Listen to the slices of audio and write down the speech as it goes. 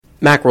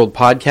Macworld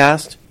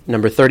Podcast,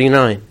 number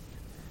 39,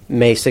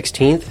 May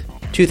 16th,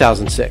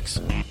 2006.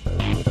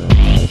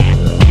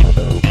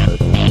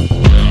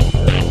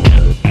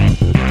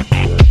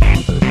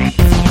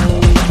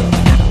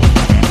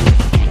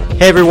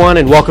 Hey everyone,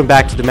 and welcome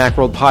back to the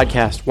Macworld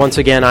Podcast. Once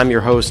again, I'm your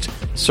host,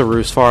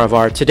 Sarus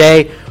Faravar.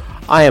 Today,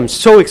 I am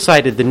so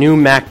excited. The new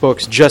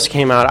MacBooks just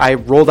came out. I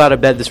rolled out of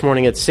bed this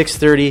morning at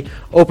 6:30,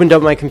 opened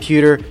up my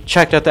computer,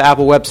 checked out the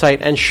Apple website,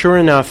 and sure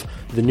enough,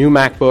 the new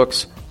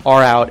MacBooks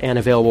are out and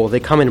available. They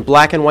come in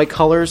black and white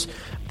colors.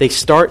 They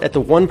start at the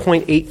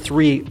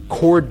 1.83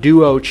 Core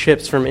Duo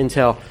chips from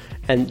Intel,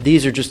 and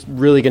these are just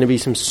really going to be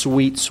some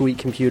sweet, sweet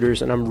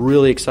computers, and I'm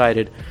really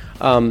excited.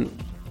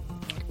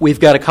 We've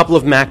got a couple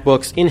of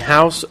MacBooks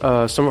in-house.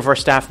 Some of our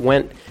staff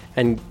went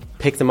and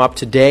picked them up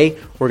today.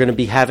 We're going to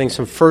be having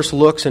some first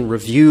looks and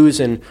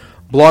reviews and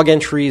blog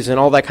entries and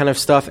all that kind of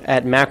stuff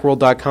at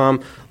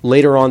macworld.com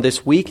later on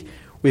this week.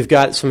 We've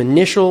got some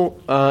initial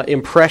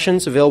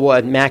impressions available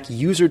at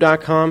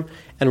macuser.com,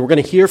 and we're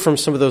going to hear from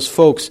some of those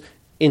folks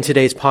in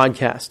today's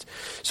podcast.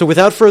 So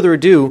without further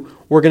ado,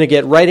 we're going to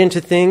get right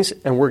into things,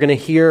 and we're going to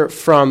hear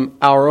from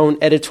our own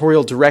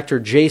editorial director,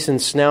 Jason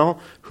Snell,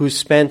 who's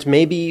spent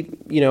maybe,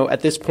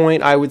 at this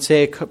point, I would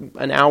say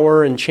an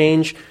hour and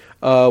change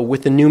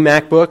with the new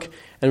MacBook,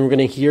 and we're going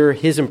to hear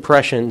his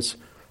impressions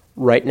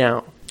right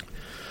now.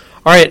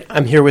 All right,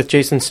 I'm here with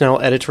Jason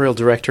Snell, editorial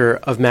director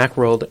of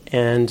Macworld,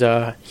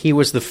 and he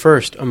was the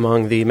first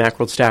among the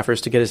Macworld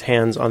staffers to get his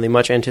hands on the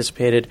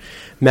much-anticipated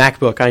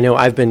MacBook. I know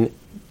I've been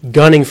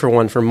gunning for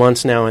one for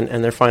months now,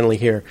 and they're finally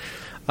here.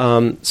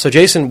 So,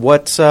 Jason,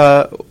 what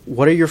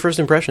are your first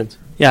impressions?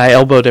 Yeah, I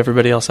elbowed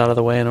everybody else out of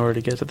the way in order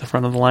to get to the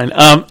front of the line.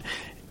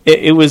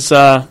 It was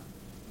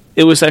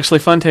actually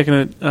fun taking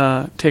it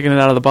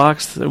out of the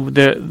box.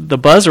 The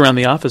buzz around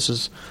the office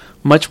is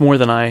much more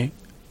than I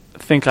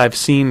think I've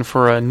seen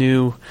for a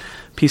new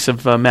piece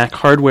of Mac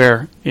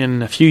hardware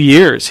in a few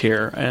years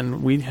here,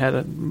 and we had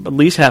at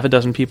least half a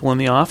dozen people in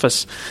the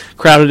office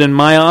crowded in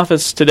my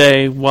office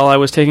today while I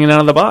was taking it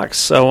out of the box.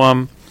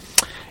 So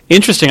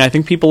interesting. I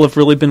think people have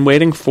really been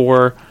waiting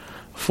for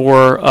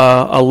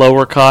a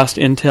lower cost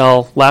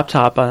Intel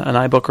laptop, an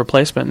iBook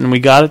replacement, and we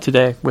got it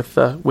today with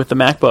the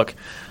MacBook.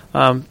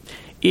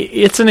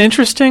 It's an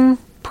interesting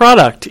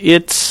product.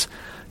 It's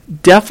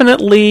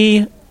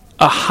definitely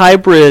a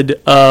hybrid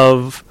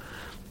of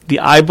the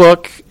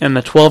iBook and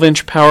the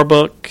 12-inch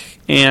PowerBook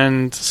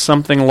and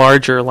something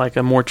larger like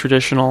a more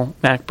traditional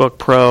MacBook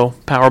Pro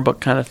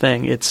PowerBook kind of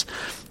thing. It's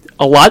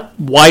a lot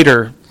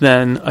wider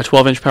than a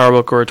 12-inch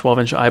PowerBook or a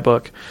 12-inch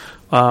iBook,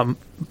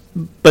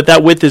 but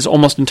that width is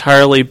almost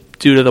entirely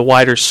due to the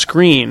wider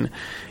screen.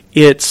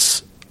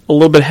 It's a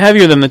little bit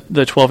heavier than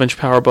the 12-inch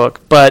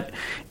PowerBook, but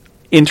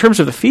in terms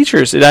of the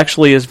features, it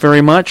actually is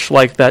very much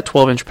like that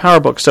 12-inch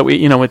PowerBook. So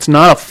it's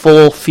not a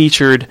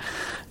full-featured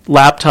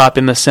laptop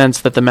in the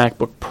sense that the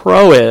MacBook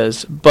Pro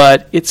is,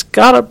 but it's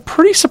got a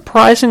pretty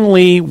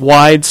surprisingly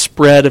wide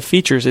spread of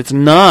features. It's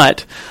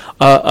not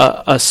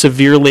a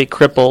severely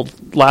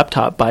crippled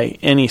laptop by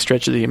any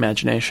stretch of the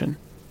imagination.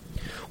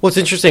 Well, it's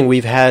interesting.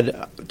 We've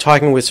had,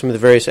 talking with some of the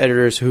various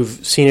editors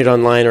who've seen it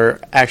online or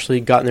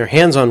actually gotten their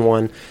hands on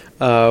one,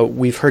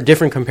 we've heard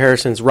different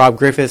comparisons. Rob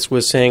Griffiths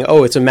was saying,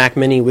 oh, it's a Mac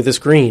Mini with a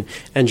screen.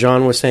 And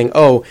John was saying,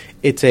 oh,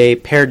 it's a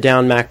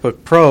pared-down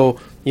MacBook Pro,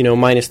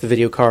 minus the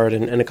video card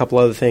and a couple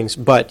other things.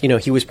 But,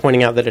 he was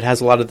pointing out that it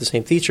has a lot of the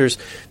same features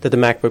that the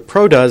MacBook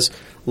Pro does,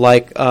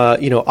 like,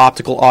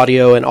 optical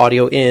audio and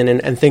audio in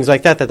and things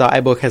like that the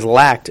iBook has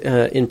lacked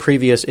in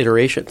previous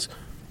iterations.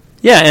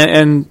 Yeah,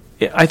 and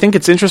I think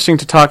it's interesting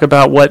to talk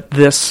about what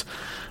this...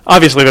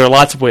 Obviously, there are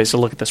lots of ways to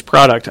look at this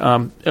product.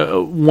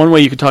 One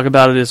way you could talk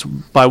about it is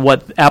by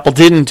what Apple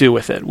didn't do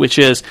with it, which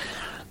is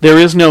there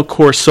is no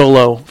Core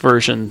Solo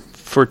version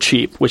for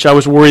cheap, which I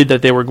was worried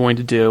that they were going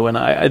to do, and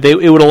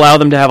it would allow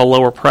them to have a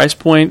lower price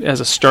point as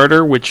a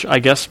starter, which I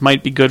guess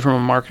might be good from a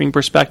marketing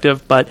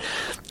perspective. But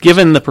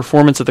given the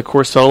performance of the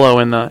Core Solo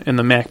in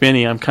the Mac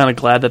Mini, I'm kind of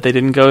glad that they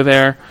didn't go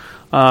there.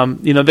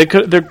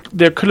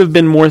 There could have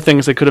been more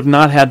things. They could have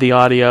not had the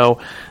audio.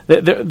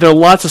 There are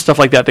lots of stuff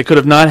like that. They could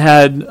have not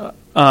had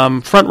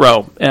front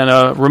row and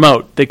a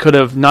remote. They could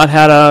have not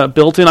had a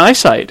built-in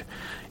eyesight,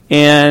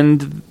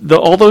 and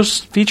all those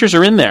features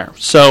are in there.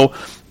 So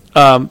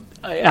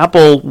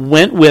Apple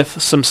went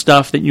with some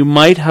stuff that you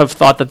might have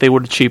thought that they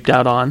would have cheaped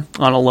out on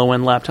a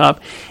low-end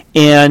laptop,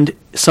 and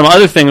some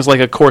other things like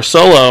a Core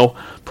Solo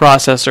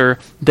processor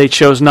they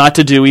chose not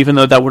to do, even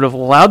though that would have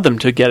allowed them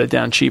to get it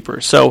down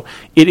cheaper. So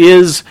it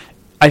is,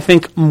 I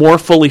think, more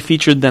fully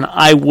featured than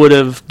I would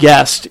have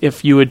guessed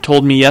if you had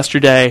told me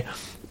yesterday,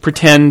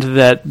 pretend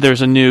that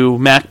there's a new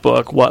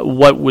MacBook,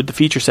 what would the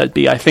feature set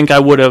be? I think I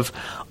would have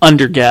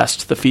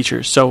underguessed the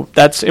features. So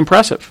that's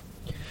impressive.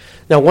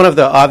 Now, one of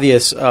the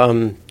obvious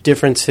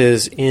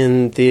differences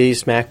in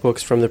these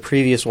MacBooks from the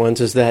previous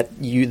ones is that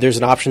there's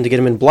an option to get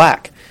them in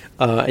black,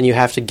 and you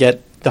have to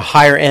get the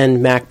higher-end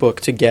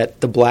MacBook to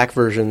get the black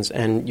versions.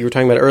 And you were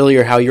talking about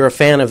earlier how you're a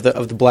fan of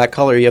the black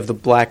color. You have the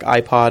black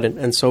iPod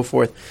and so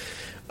forth.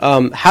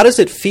 How does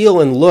it feel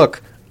and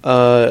look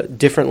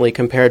differently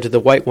compared to the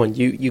white one?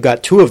 You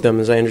got two of them,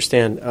 as I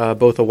understand,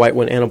 both a white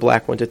one and a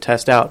black one to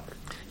test out.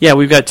 Yeah,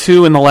 we've got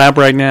two in the lab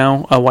right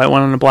now, a white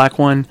one and a black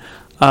one.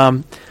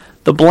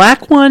 The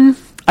black one,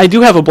 I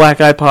do have a black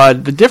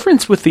iPod. The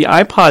difference with the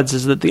iPods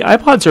is that the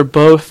iPods are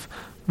both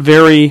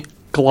very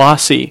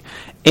glossy.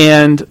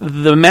 And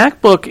the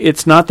MacBook,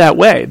 it's not that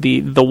way.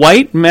 The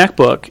white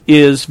MacBook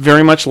is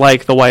very much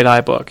like the white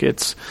iBook.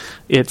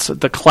 It's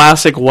the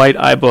classic white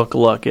iBook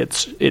look.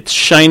 It's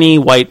shiny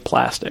white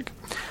plastic.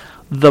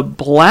 The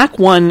black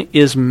one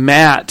is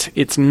matte.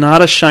 It's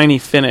not a shiny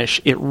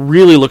finish. It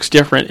really looks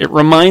different. It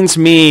reminds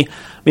me,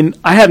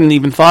 I hadn't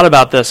even thought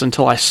about this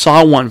until I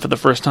saw one for the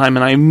first time,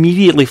 and I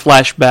immediately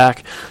flashed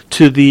back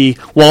to the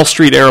Wall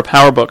Street era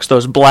PowerBooks,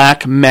 those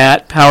black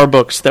matte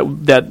PowerBooks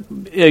that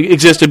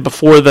existed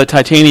before the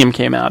titanium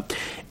came out.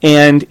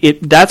 And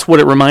that's what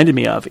it reminded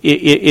me of.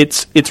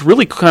 It's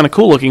really kind of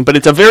cool looking, but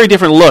it's a very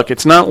different look.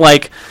 It's not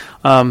like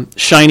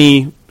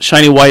shiny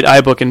white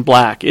iBook in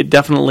black. It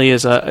definitely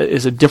is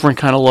a different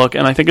kind of look,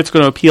 and I think it's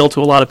going to appeal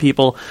to a lot of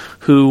people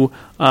who,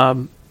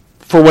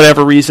 for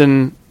whatever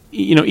reason,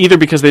 either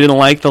because they didn't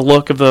like the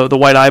look of the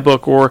white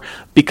iBook or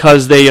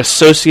because they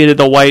associated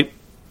the white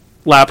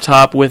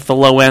laptop with the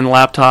low-end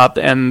laptop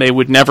and they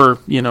would never,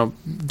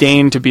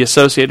 deign to be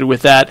associated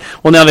with that.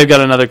 Well, now they've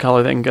got another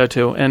color they can go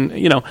to. And,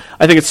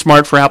 I think it's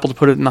smart for Apple to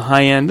put it in the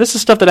high end. This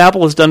is stuff that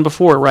Apple has done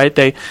before, right?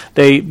 They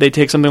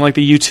take something like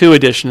the U2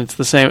 edition. It's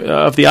the same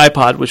of the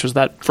iPod, which was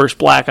that first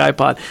black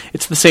iPod.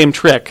 It's the same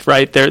trick,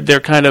 right? They're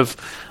kind of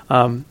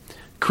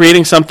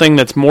creating something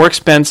that's more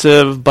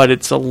expensive, but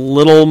it's a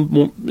little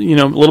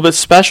bit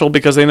special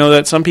because they know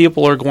that some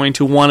people are going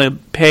to want to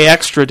pay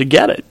extra to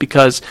get it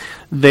because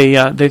they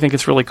think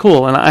it's really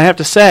cool. And I have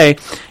to say,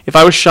 if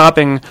I was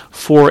shopping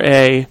for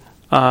a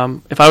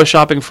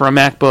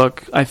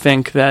MacBook, I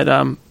think that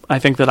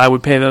I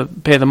would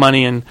pay the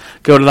money and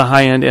go to the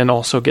high end and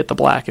also get the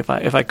black if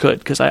I could,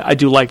 because I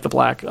do like the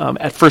black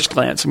at first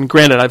glance.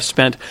 Granted, I've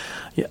spent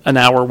an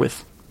hour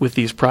with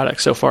these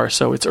products so far,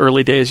 so it's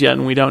early days yet,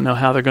 and we don't know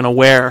how they're going to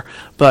wear.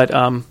 But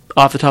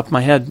off the top of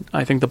my head,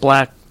 I think the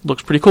black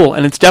looks pretty cool,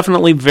 and it's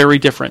definitely very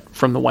different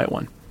from the white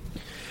one.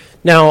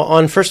 Now,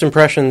 on first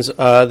impressions,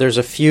 there's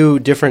a few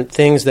different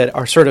things that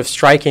are sort of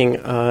striking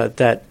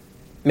that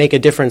make a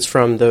difference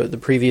from the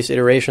previous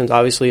iterations,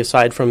 obviously,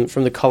 aside from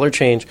the color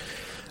change.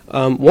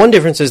 One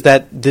difference is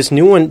that this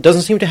new one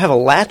doesn't seem to have a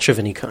latch of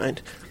any kind.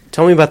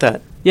 Tell me about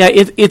that. Yeah,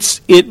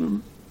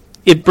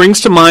 it brings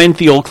to mind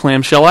the old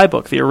clamshell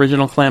iBook, the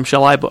original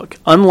clamshell iBook.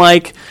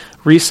 Unlike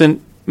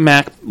recent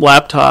Mac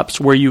laptops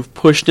where you've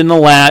pushed in the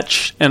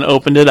latch and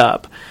opened it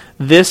up,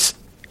 this,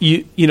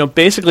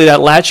 basically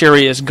that latch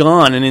area is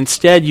gone, and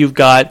instead you've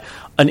got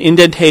an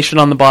indentation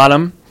on the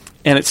bottom,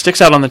 and it sticks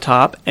out on the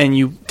top, and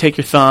you take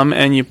your thumb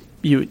and you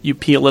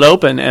peel it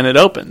open, and it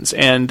opens.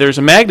 And there's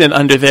a magnet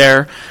under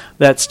there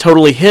that's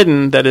totally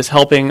hidden that is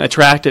helping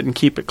attract it and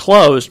keep it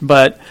closed,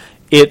 but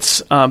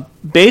it's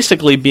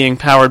basically being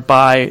powered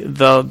by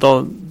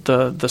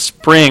the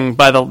spring,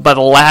 by the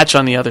latch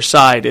on the other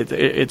side.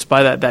 It's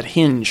by that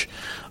hinge,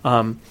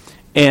 so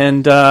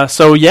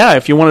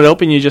if you want it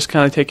open, you just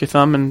kind of take your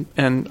thumb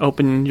and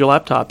open your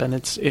laptop,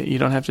 and you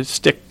don't have to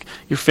stick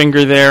your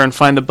finger there and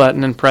find the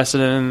button and press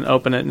it in and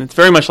open it. And it's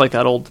very much like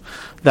that old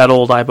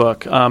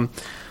iBook.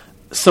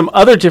 Some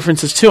other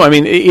differences too.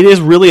 It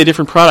is really a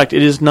different product.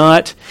 It is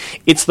not.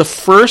 It's the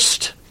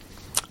first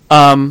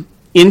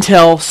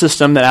Intel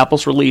system that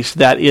Apple's released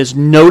that is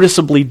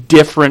noticeably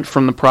different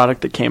from the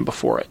product that came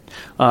before it.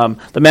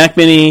 The Mac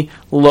Mini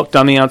looked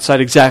on the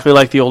outside exactly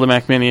like the older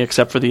Mac Mini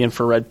except for the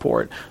infrared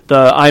port.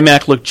 The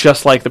iMac looked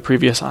just like the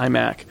previous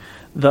iMac.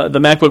 The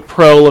MacBook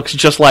Pro looks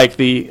just like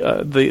the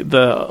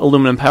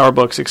aluminum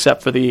PowerBooks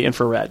except for the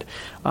infrared.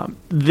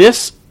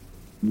 This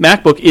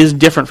MacBook is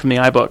different from the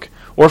iBook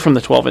or from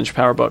the 12-inch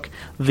PowerBook.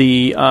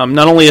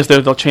 Not only is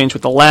they'll change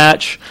with the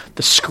latch,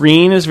 the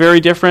screen is very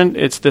different.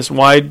 It's this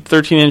wide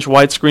 13-inch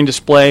widescreen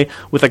display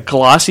with a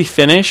glossy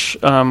finish,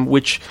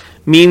 which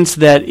means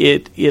that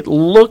it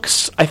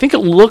looks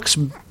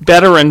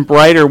better and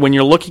brighter when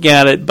you're looking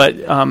at it, but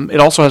it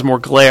also has more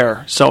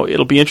glare. So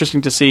it'll be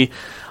interesting to see.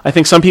 I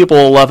think some people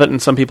will love it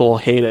and some people will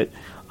hate it.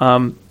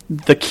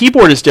 The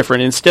keyboard is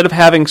different. Instead of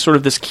having sort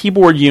of this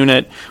keyboard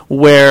unit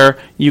where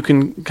you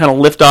can kind of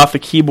lift off the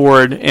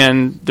keyboard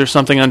and there's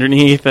something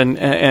underneath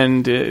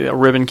and a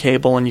ribbon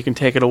cable and you can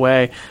take it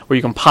away, or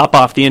you can pop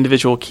off the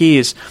individual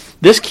keys,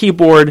 this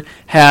keyboard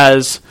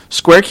has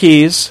square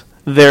keys.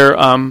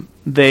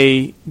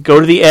 They go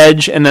to the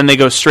edge and then they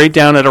go straight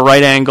down at a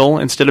right angle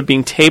instead of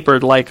being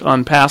tapered like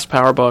on past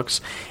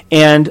PowerBooks,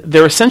 and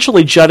they're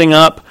essentially jutting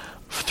up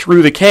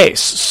through the case.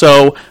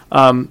 So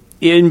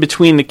in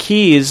between the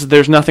keys,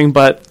 there's nothing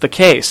but the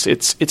case.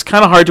 It's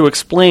kind of hard to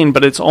explain,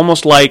 but it's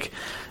almost like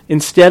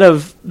instead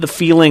of the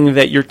feeling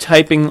that you're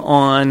typing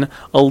on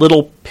a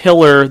little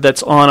pillar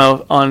that's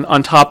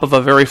on top of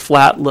a very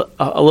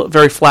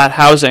flat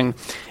housing,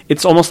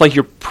 it's almost like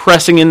you're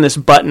pressing in this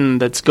button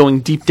that's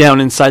going deep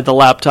down inside the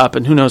laptop,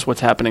 and who knows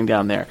what's happening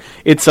down there.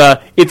 It's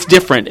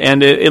different,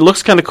 and it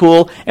looks kind of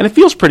cool, and it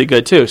feels pretty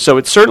good too. So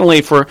it's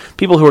certainly for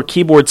people who are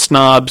keyboard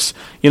snobs.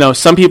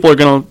 Some people are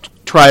going to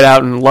try it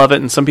out and love it,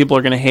 and some people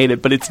are going to hate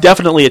it, but it's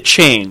definitely a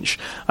change.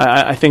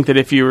 I think that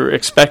if you're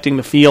expecting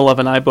the feel of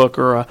an iBook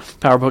or a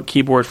PowerBook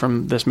keyboard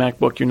from this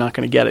MacBook, you're not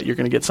going to get it. You're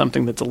going to get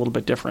something that's a little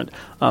bit different.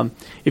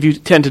 If you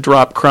tend to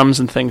drop crumbs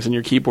and things in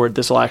your keyboard,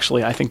 this will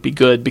actually, I think, be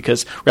good,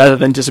 because rather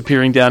than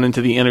disappearing down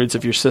into the innards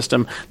of your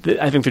system,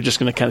 I think they're just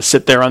going to kind of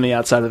sit there on the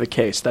outside of the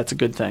case. That's a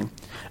good thing.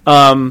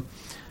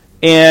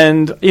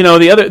 And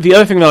the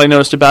other thing that I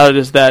noticed about it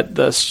is that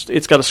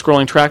it's got a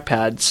scrolling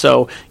trackpad.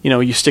 So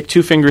you stick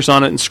two fingers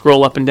on it and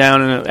scroll up and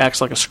down, and it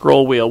acts like a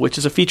scroll wheel, which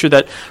is a feature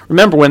that,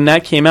 remember, when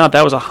that came out,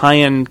 that was a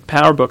high-end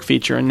PowerBook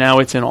feature, and now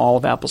it's in all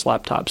of Apple's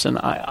laptops. And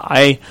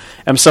I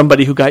am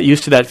somebody who got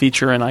used to that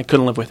feature, and I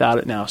couldn't live without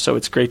it now. So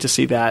it's great to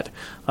see that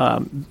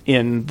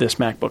in this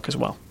MacBook as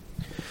well.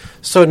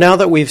 So now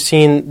that we've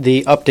seen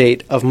the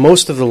update of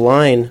most of the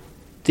line,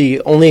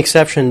 the only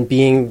exception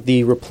being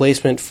the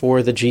replacement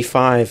for the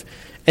G5.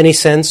 Any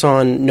sense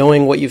on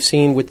knowing what you've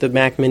seen with the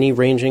Mac Mini,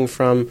 ranging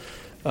from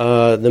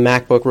the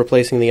MacBook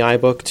replacing the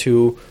iBook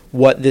to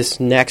what this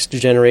next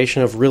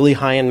generation of really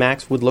high-end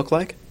Macs would look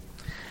like?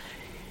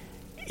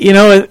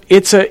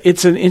 It's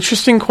an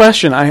interesting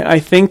question. I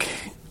think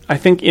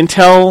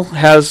Intel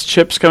has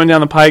chips coming down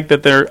the pike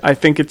that I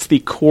think it's the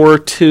Core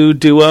 2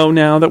 Duo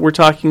now that we're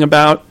talking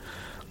about.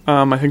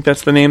 I think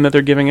that's the name that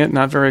they're giving it.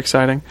 Not very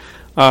exciting.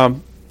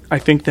 I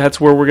think that's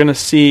where we're going to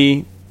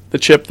see the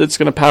chip that's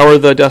going to power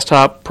the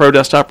Pro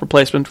desktop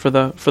replacement for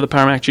the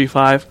Power Mac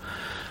G5.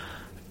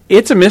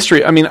 It's a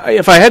mystery. I mean,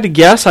 if I had to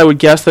guess, I would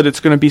guess that it's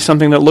going to be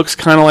something that looks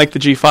kind of like the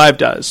G5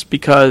 does,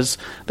 because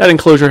that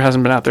enclosure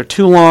hasn't been out there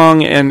too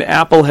long, and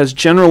Apple has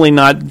generally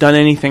not done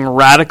anything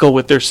radical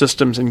with their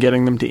systems in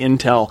getting them to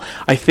Intel.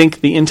 I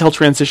think the Intel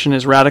transition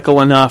is radical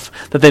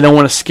enough that they don't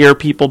want to scare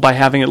people by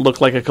having it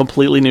look like a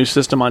completely new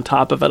system on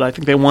top of it. I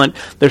think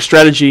their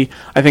strategy,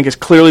 I think, has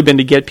clearly been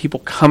to get people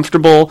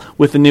comfortable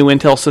with the new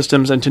Intel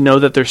systems and to know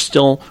that they're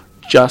still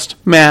just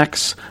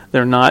Macs.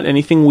 They're not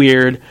anything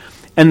weird.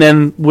 And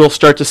then we'll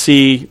start to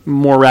see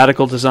more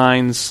radical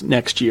designs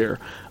next year.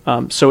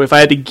 So if I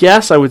had to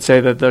guess, I would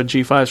say that the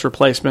G5's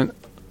replacement,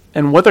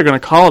 and what they're going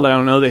to call it, I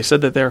don't know. They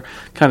said that they're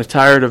kind of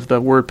tired of the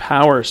word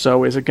power.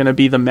 So is it going to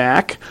be the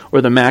Mac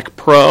or the Mac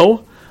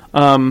Pro?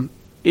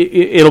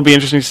 It'll be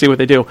interesting to see what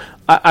they do.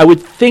 I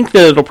would think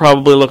that it'll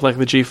probably look like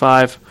the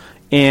G5,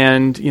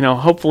 and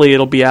hopefully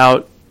it'll be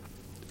out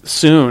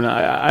soon.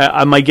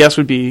 My guess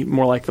would be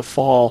more like the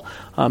fall.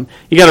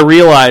 You got to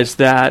realize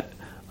that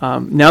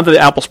now that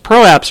Apple's Pro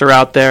apps are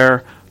out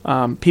there,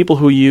 people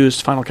who use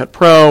Final Cut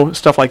Pro,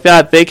 stuff like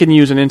that, they can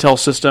use an Intel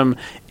system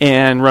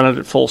and run it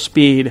at full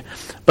speed.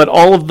 But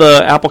all of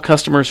the Apple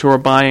customers who are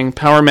buying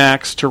Power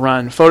Macs to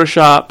run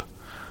Photoshop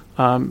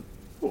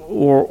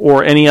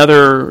or any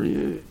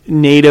other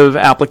native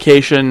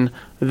application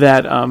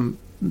that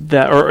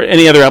or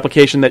any other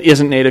application that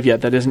isn't native yet,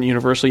 that isn't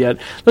universal yet,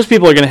 those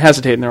people are going to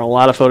hesitate, and there are a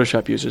lot of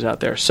Photoshop users out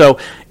there. So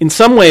in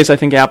some ways, I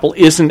think Apple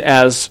isn't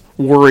as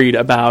worried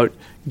about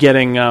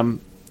getting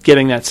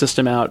that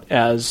system out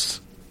as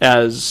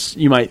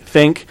you might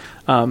think.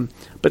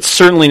 But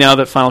certainly now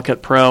that Final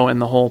Cut Pro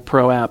and the whole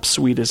Pro app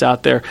suite is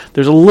out there,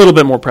 there's a little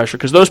bit more pressure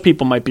because those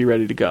people might be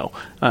ready to go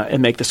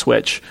and make the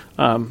switch.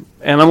 And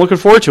I'm looking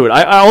forward to it.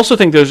 I also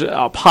think there's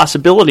a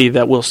possibility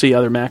that we'll see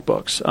other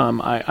MacBooks.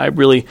 I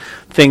really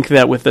think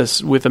that with the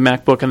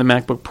MacBook and the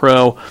MacBook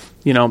Pro,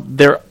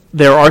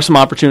 there are some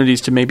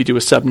opportunities to maybe do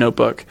a sub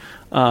notebook,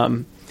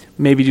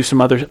 maybe do some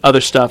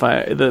other stuff.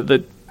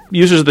 The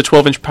users of the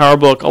 12-inch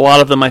PowerBook, a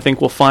lot of them I think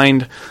will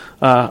find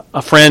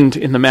a friend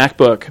in the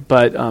MacBook,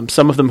 but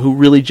some of them who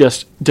really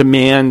just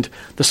demand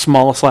the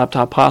smallest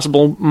laptop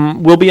possible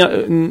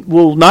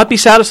will not be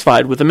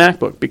satisfied with the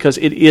MacBook, because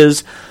it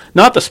is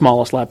not the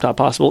smallest laptop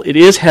possible. It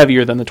is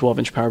heavier than the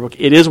 12-inch PowerBook.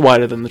 It is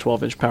wider than the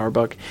 12-inch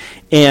PowerBook.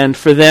 And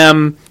for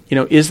them,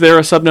 is there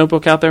a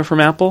sub-notebook out there from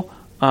Apple?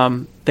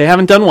 They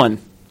haven't done one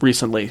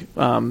recently.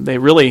 They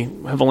really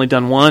have only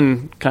done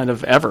one kind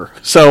of ever.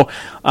 So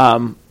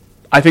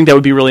I think that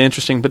would be really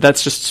interesting, but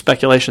that's just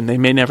speculation. They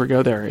may never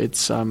go there.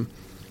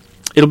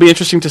 It'll be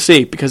interesting to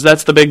see, because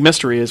that's the big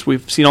mystery. Is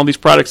we've seen all these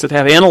products that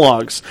have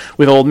analogs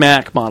with old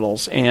Mac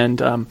models, and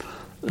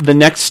the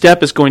next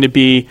step is going to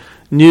be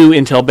new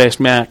Intel-based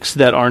Macs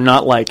that are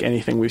not like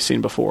anything we've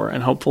seen before,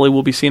 and hopefully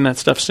we'll be seeing that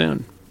stuff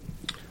soon.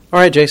 All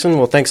right, Jason.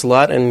 Well, thanks a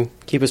lot, and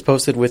keep us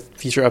posted with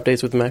future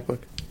updates with the MacBook.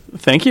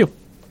 Thank you.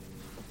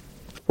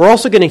 We're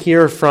also going to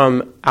hear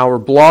from our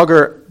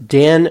blogger,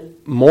 Dan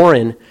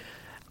Morin,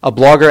 a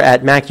blogger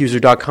at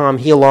macuser.com.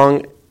 He,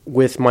 along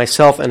with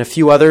myself and a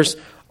few others,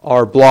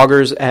 are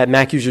bloggers at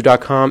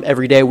macuser.com.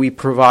 Every day we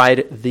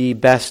provide the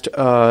best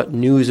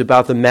news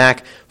about the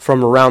Mac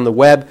from around the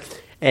web.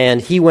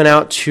 And he went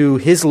out to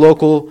his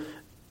local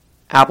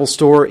Apple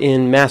store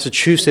in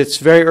Massachusetts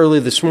very early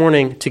this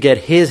morning to get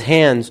his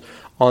hands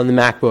on the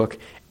MacBook.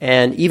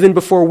 And even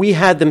before we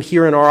had them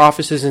here in our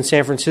offices in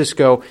San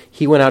Francisco,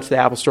 he went out to the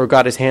Apple Store,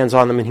 got his hands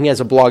on them, and he has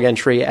a blog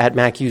entry at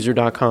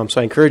macuser.com. So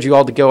I encourage you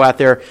all to go out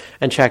there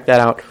and check that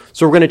out.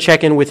 So we're going to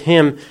check in with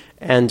him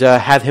and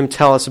have him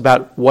tell us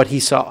about what he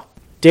saw.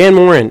 Dan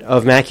Morin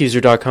of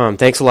macuser.com,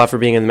 thanks a lot for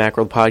being in the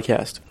Macworld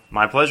podcast.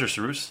 My pleasure,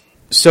 Cyrus.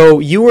 So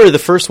you were the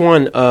first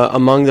one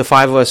among the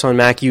five of us on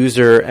Mac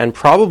User, and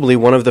probably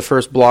one of the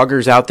first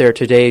bloggers out there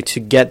today to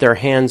get their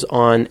hands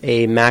on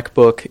a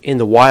MacBook in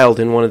the wild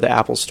in one of the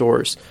Apple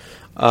stores.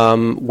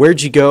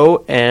 Where'd you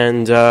go,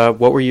 and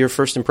what were your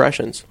first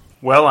impressions?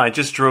 Well, I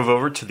just drove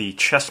over to the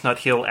Chestnut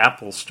Hill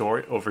Apple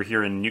store over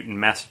here in Newton,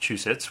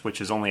 Massachusetts,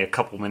 which is only a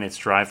couple minutes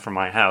drive from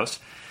my house,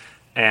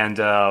 and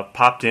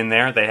popped in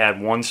there. They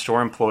had one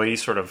store employee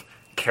sort of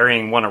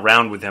carrying one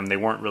around with him. They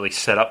weren't really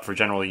set up for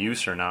general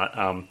use or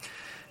not.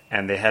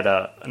 And they had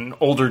an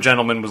older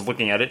gentleman was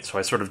looking at it, so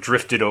I sort of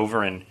drifted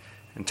over and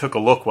took a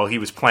look while he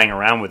was playing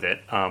around with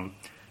it.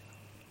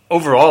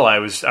 Overall, I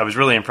was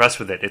really impressed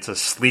with it. It's a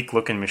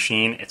sleek-looking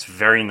machine. It's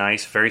very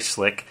nice, very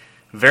slick,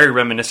 very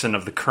reminiscent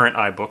of the current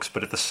iBooks,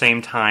 but at the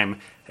same time,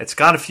 it's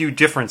got a few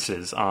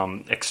differences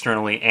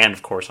externally and,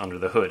 of course, under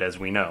the hood, as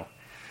we know.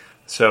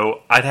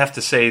 So I'd have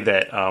to say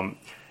that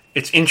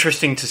it's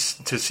interesting to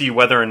see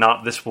whether or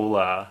not this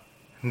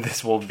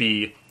will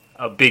be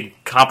a big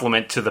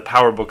compliment to the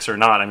PowerBooks or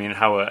not. I mean,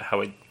 how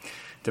it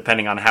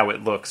depending on how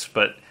it looks,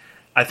 but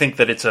I think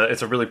that it's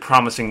a really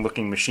promising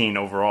looking machine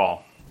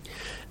overall.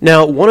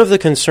 Now, one of the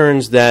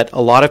concerns that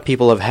a lot of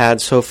people have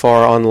had so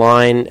far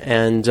online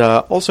and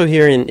also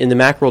here in the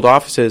Macworld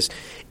offices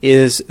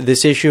is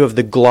this issue of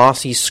the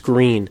glossy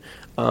screen.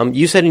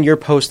 You said in your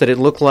post that it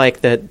looked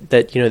like that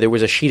there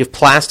was a sheet of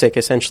plastic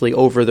essentially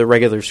over the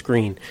regular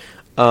screen.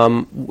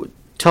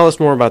 Tell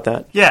us more about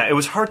that. Yeah, it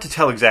was hard to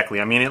tell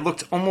exactly. I mean, it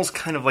looked almost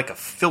kind of like a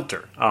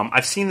filter.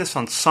 I've seen this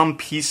on some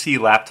PC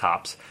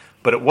laptops,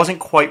 but it wasn't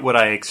quite what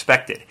I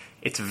expected.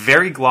 It's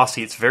very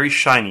glossy, it's very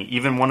shiny.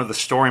 Even one of the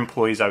store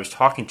employees I was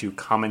talking to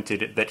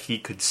commented that he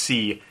could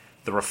see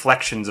the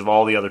reflections of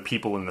all the other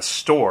people in the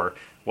store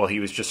while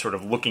he was just sort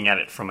of looking at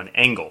it from an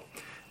angle.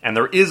 And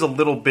there is a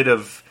little bit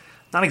of,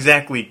 not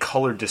exactly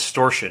color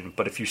distortion,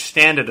 but if you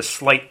stand at a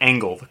slight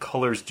angle, the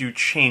colors do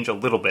change a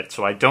little bit,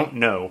 so I don't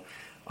know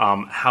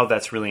how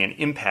that's really an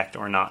impact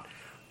or not.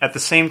 At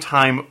the same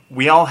time,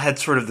 we all had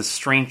sort of the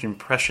strange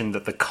impression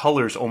that the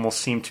colors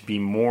almost seemed to be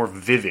more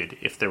vivid,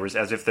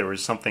 as if there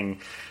was something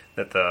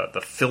that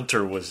the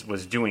filter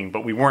was doing,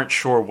 but we weren't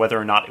sure whether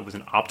or not it was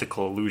an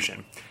optical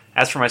illusion.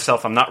 As for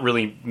myself, I'm not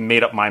really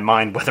made up my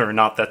mind whether or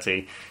not that's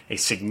a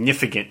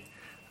significant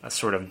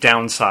sort of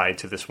downside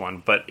to this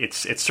one, but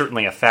it's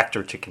certainly a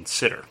factor to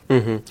consider.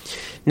 Mm-hmm.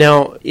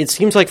 Now, it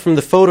seems like from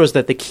the photos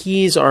that the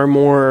keys are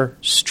more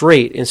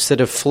straight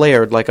instead of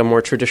flared like a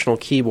more traditional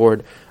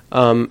keyboard.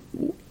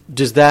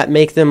 Does that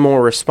make them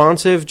more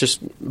responsive,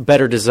 just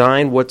better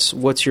design?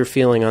 What's your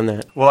feeling on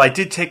that? Well, I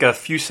did take a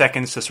few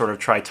seconds to sort of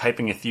try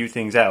typing a few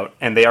things out,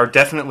 and they are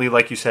definitely,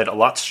 like you said, a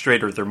lot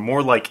straighter. They're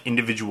more like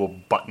individual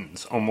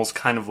buttons, almost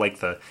kind of like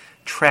the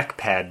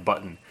trackpad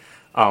button.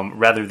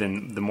 Rather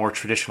than the more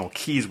traditional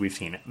keys we've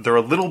seen. They're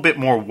a little bit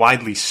more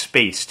widely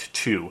spaced,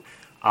 too.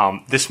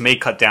 This may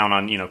cut down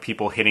on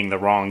people hitting the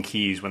wrong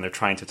keys when they're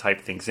trying to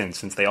type things in,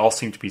 since they all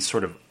seem to be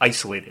sort of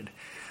isolated.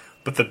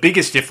 But the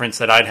biggest difference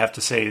that I'd have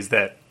to say is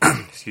that,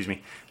 excuse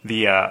me,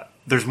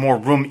 there's more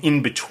room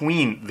in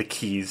between the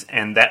keys,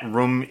 and that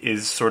room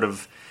is sort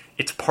of,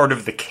 it's part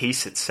of the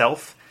case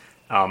itself.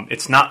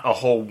 It's not a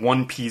whole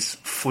one-piece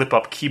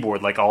flip-up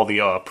keyboard like all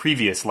the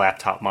previous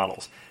laptop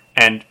models.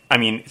 And, I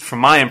mean, from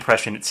my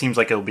impression, it seems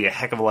like it'll be a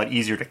heck of a lot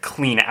easier to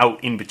clean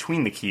out in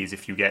between the keys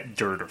if you get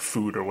dirt or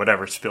food or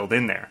whatever spilled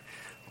in there.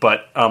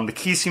 But the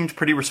keys seemed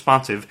pretty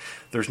responsive.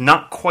 There's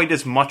not quite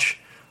as much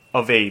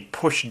of a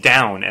push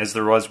down as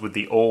there was with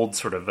the old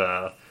sort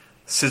of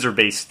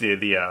scissor-based,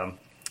 the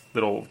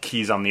little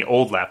keys on the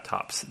old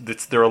laptops.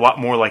 They're a lot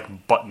more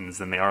like buttons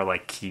than they are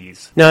like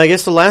keys. Now, I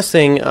guess the last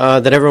thing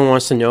that everyone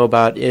wants to know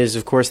about is,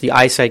 of course, the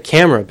iSight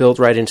camera built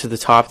right into the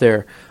top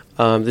there.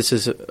 This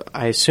is,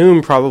 I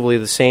assume, probably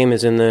the same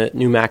as in the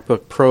new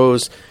MacBook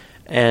Pros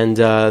and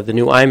the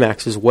new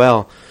iMacs as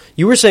well.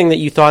 You were saying that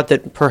you thought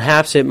that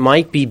perhaps it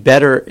might be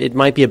better. It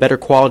might be a better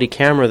quality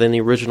camera than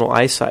the original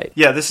iSight.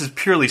 Yeah, this is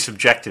purely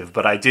subjective,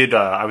 but I did.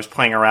 I was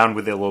playing around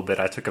with it a little bit.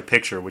 I took a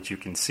picture, which you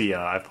can see.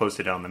 I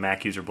posted it on the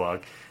Mac User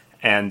blog,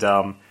 and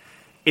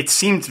it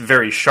seemed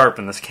very sharp,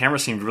 and this camera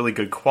seemed really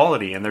good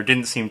quality, and there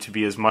didn't seem to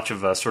be as much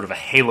of a sort of a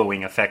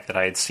haloing effect that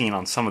I had seen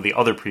on some of the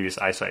other previous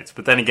iSights.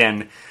 But then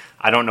again,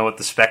 I don't know what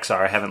the specs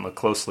are. I haven't looked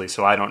closely,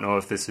 so I don't know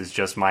if this is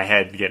just my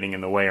head getting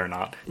in the way or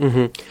not.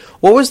 Mm-hmm.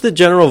 What was the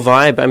general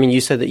vibe? I mean,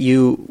 you said that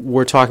you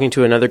were talking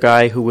to another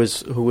guy who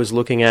was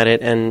looking at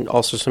it, and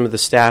also some of the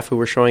staff who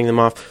were showing them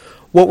off.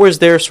 What was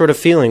their sort of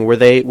feeling? Were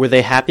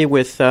they happy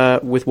with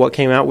what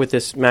came out with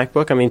this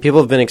MacBook? I mean, people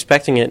have been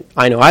expecting it.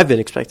 I know I've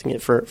been expecting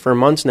it for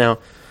months now.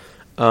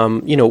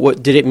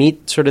 What did it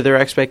meet sort of their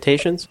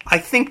expectations? I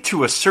think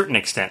to a certain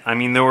extent. I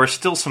mean, there were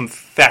still some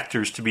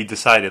factors to be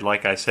decided.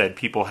 Like I said,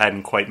 people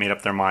hadn't quite made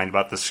up their mind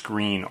about the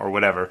screen or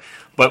whatever.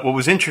 But what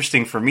was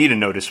interesting for me to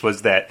notice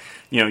was that,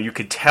 you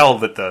could tell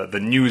that the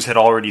news had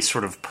already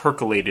sort of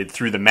percolated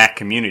through the Mac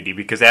community,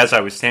 because as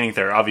I was standing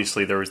there,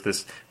 obviously there was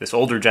this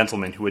older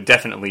gentleman who had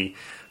definitely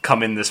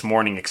come in this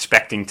morning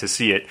expecting to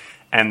see it.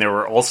 And there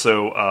were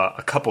also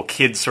a couple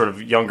kids, sort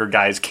of younger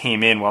guys,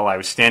 came in while I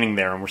was standing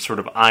there and were sort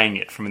of eyeing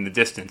it from in the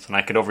distance. And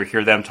I could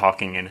overhear them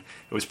talking, and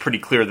it was pretty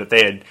clear that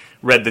they had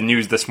read the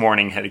news this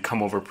morning, had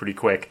come over pretty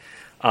quick.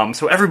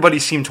 So everybody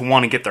seemed to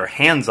want to get their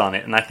hands on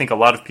it, and I think a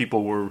lot of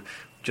people were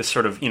just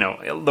sort of,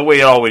 the way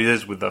it always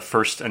is with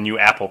a new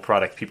Apple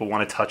product. People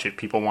want to touch it.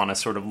 People want to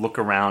sort of look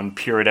around,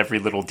 peer at every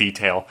little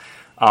detail.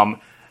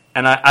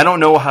 And I don't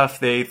know if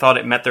they thought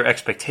it met their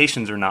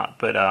expectations or not,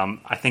 but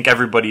I think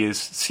everybody is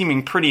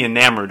seeming pretty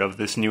enamored of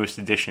this newest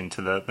addition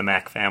to the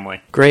Mac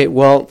family. Great.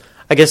 Well,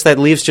 I guess that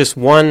leaves just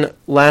one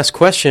last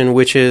question,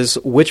 which is,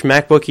 which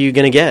MacBook are you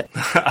going to get?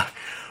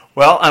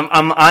 Well,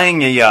 I'm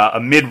eyeing a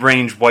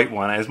mid-range white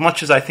one. As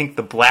much as I think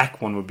the black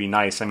one would be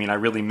nice, I mean, I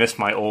really miss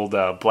my old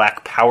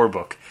black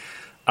PowerBook.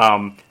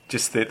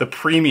 Just the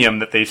premium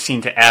that they've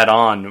seemed to add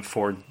on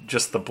for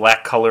just the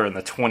black color and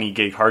the 20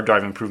 gig hard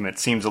drive improvement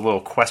seems a little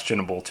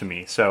questionable to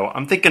me. So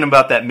I'm thinking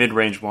about that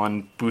mid-range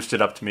one,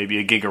 boosted up to maybe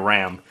a gig of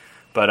RAM.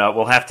 But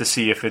we'll have to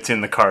see if it's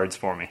in the cards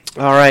for me.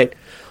 All right.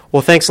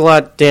 Well, thanks a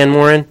lot, Dan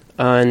Morin,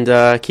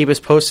 and keep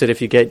us posted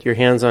if you get your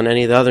hands on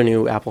any of the other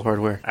new Apple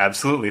hardware.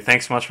 Absolutely.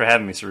 Thanks so much for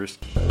having me, Cyrus.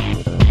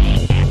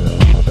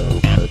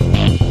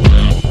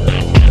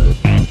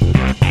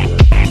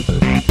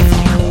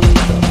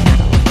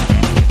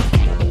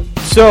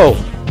 So,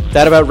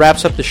 that about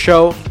wraps up the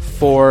show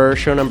for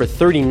show number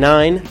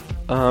 39.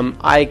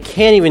 I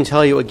can't even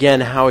tell you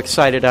again how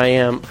excited I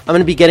am. I'm going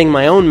to be getting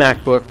my own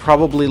MacBook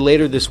probably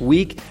later this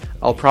week.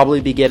 I'll probably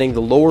be getting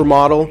the lower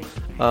model,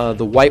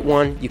 the white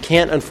one. You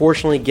can't,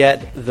 unfortunately,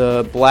 get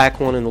the black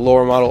one in the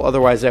lower model.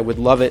 Otherwise, I would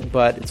love it,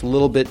 but it's a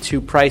little bit too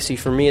pricey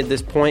for me at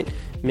this point.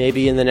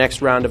 Maybe in the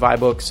next round of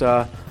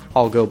iBooks,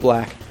 I'll go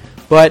black.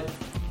 But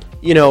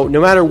no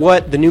matter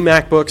what, the new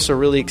MacBooks are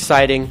really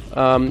exciting.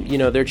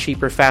 They're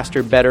cheaper,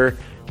 faster, better,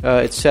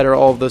 etc.,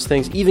 all of those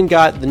things. Even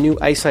got the new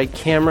iSight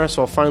camera,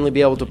 so I'll finally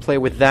be able to play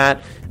with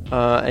that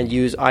and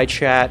use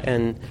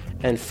iChat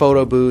and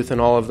Photo Booth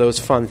and all of those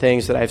fun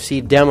things that I've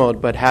seen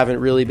demoed but haven't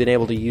really been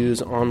able to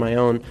use on my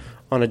own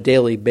on a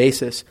daily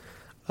basis.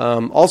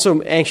 Also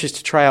anxious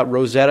to try out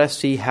Rosetta,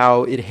 see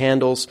how it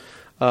handles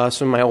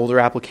some of my older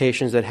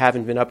applications that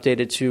haven't been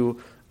updated to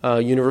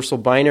Universal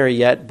Binary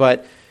yet,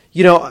 but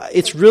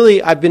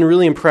I've been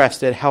really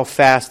impressed at how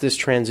fast this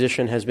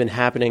transition has been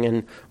happening,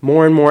 and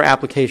more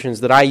applications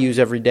that I use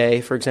every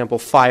day, for example,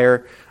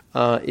 Fire,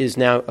 is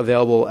now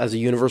available as a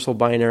universal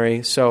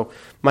binary. So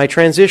my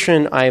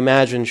transition, I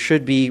imagine,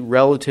 should be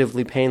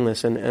relatively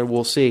painless, and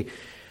we'll see.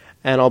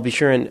 And I'll be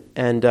sure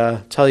and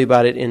tell you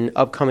about it in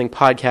upcoming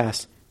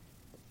podcasts.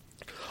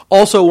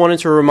 Also wanted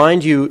to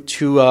remind you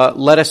to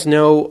let us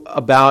know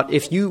about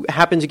if you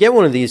happen to get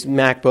one of these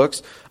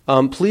MacBooks.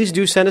 Please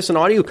do send us an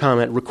audio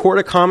comment. Record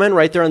a comment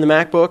right there on the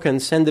MacBook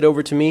and send it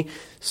over to me,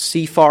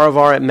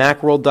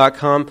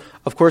 cfaravar@macworld.com.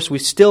 Of course, we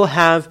still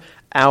have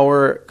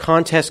our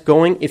contest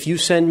going. If you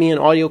send me an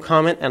audio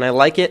comment and I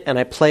like it and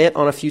I play it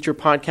on a future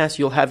podcast,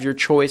 you'll have your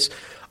choice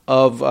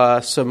of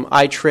some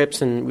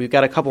iTrips, and we've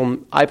got a couple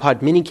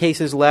iPod mini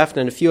cases left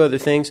and a few other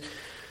things.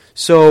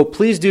 So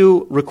please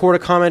do record a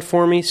comment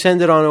for me,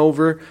 send it on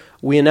over.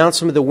 We announced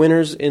some of the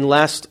winners in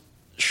last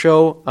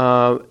show.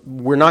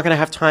 We're not going to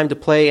have time to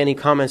play any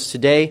comments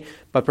today,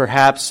 but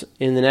perhaps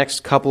in the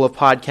next couple of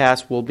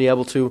podcasts we'll be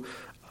able to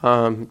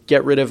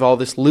get rid of all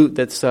this loot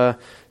that's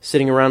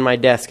sitting around my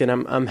desk, and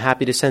I'm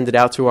happy to send it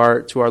out to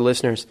our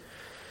listeners.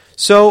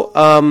 So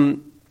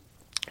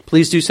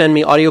please do send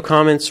me audio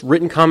comments.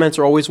 Written comments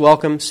are always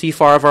welcome.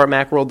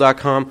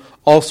 cfaravar@macworld.com.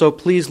 Also,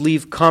 please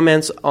leave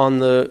comments on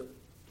the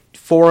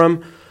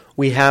forum.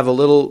 We have a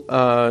little,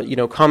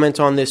 comment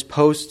on this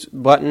post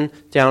button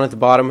down at the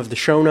bottom of the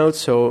show notes.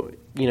 So,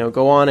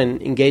 go on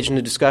and engage in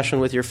a discussion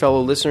with your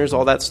fellow listeners,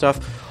 all that stuff.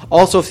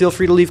 Also, feel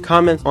free to leave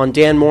comments on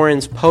Dan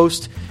Morin's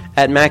post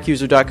at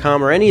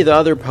macuser.com or any of the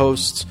other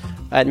posts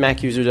at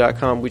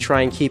macuser.com. We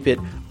try and keep it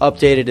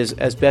updated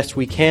as best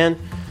we can.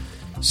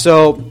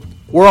 So,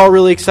 we're all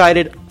really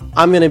excited.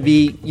 I'm going to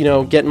be,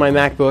 getting my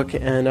MacBook,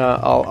 and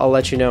I'll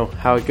let you know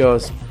how it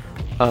goes.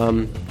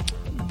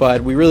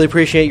 But we really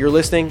appreciate your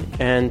listening,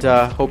 and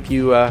hope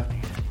you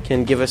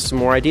can give us some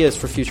more ideas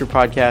for future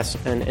podcasts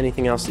and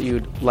anything else that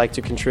you'd like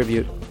to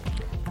contribute.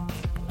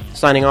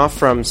 Signing off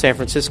from San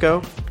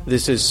Francisco,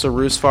 this is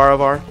Cyrus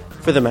Faravar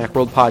for the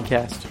Macworld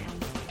Podcast.